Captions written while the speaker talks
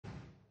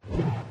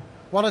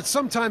While it's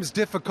sometimes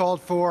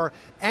difficult for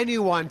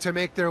anyone to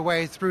make their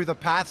way through the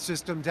path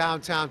system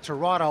downtown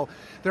Toronto,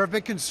 there have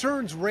been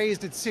concerns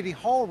raised at City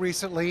Hall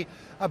recently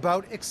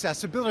about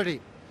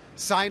accessibility.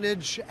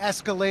 Signage,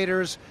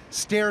 escalators,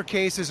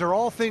 staircases are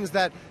all things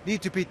that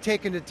need to be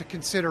taken into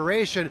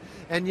consideration,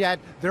 and yet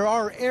there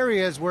are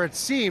areas where it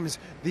seems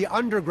the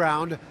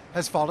underground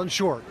has fallen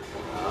short.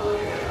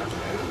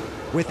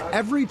 With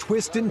every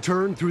twist and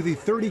turn through the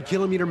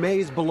 30-kilometer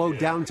maze below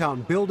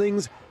downtown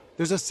buildings,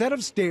 there's a set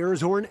of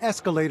stairs or an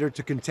escalator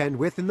to contend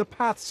with in the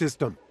path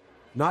system.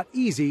 Not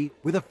easy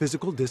with a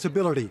physical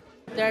disability.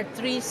 There are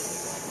 3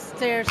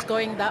 stairs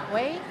going that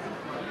way,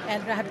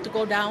 and I have to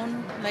go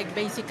down,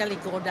 basically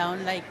go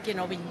down,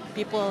 when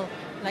people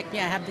like me,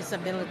 I have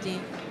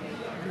disability,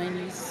 my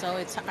knees, so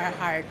it's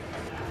hard.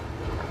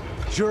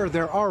 Sure,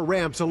 there are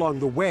ramps along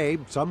the way,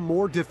 some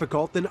more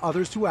difficult than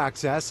others to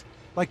access,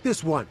 like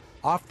this one,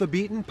 off the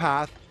beaten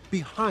path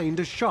behind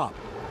a shop.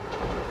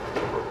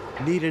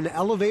 Need an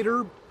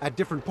elevator? At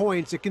different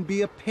points, it can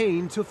be a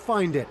pain to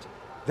find it.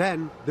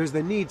 Then there's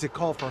the need to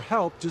call for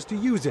help just to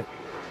use it.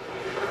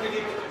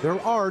 There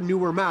are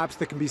newer maps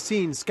that can be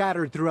seen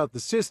scattered throughout the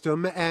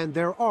system, and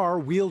there are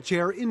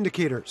wheelchair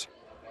indicators.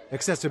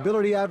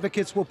 Accessibility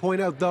advocates will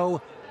point out,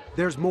 though,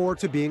 there's more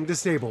to being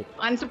disabled.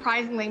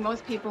 Unsurprisingly,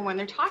 most people, when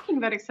they're talking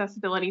about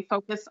accessibility,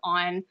 focus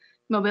on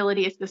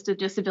mobility-assisted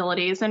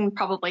disabilities and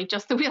probably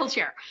just the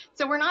wheelchair.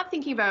 So we're not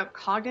thinking about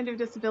cognitive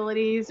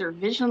disabilities or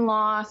vision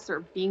loss or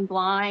being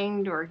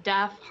blind or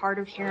deaf, hard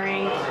of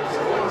hearing.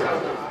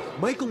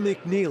 Michael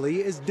McNeely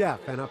is deaf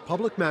and a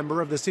public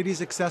member of the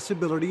city's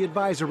Accessibility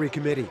Advisory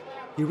Committee.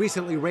 He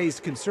recently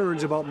raised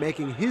concerns about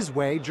making his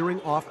way during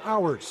off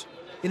hours.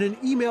 In an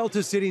email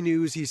to City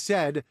News, he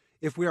said,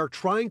 "If we are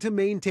trying to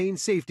maintain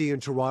safety in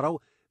Toronto,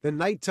 then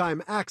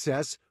nighttime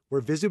access, where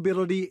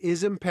visibility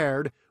is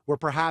impaired, where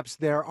perhaps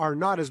there are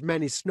not as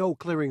many snow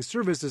clearing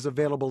services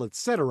available,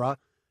 etc.,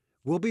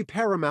 will be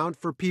paramount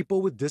for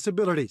people with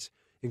disabilities,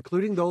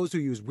 including those who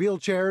use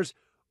wheelchairs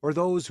or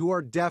those who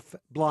are deaf,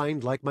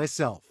 blind like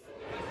myself."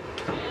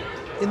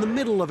 In the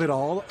middle of it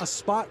all, a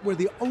spot where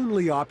the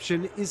only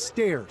option is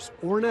stairs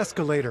or an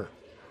escalator.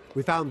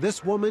 We found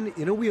this woman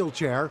in a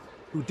wheelchair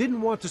who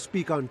didn't want to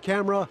speak on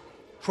camera,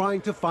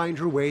 trying to find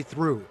her way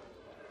through.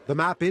 The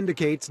map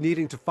indicates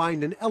needing to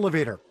find an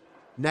elevator,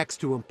 next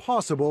to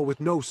impossible with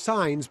no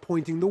signs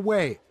pointing the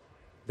way.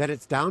 Then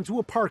it's down to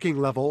a parking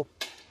level,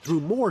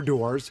 through more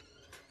doors,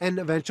 and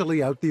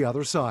eventually out the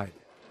other side.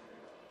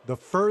 The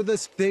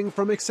furthest thing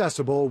from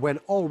accessible when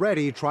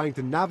already trying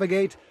to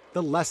navigate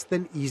the less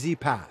than easy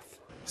path.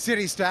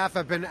 City staff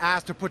have been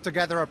asked to put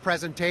together a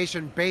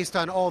presentation based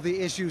on all the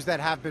issues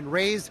that have been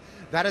raised.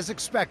 That is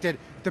expected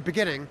at the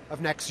beginning of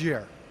next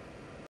year.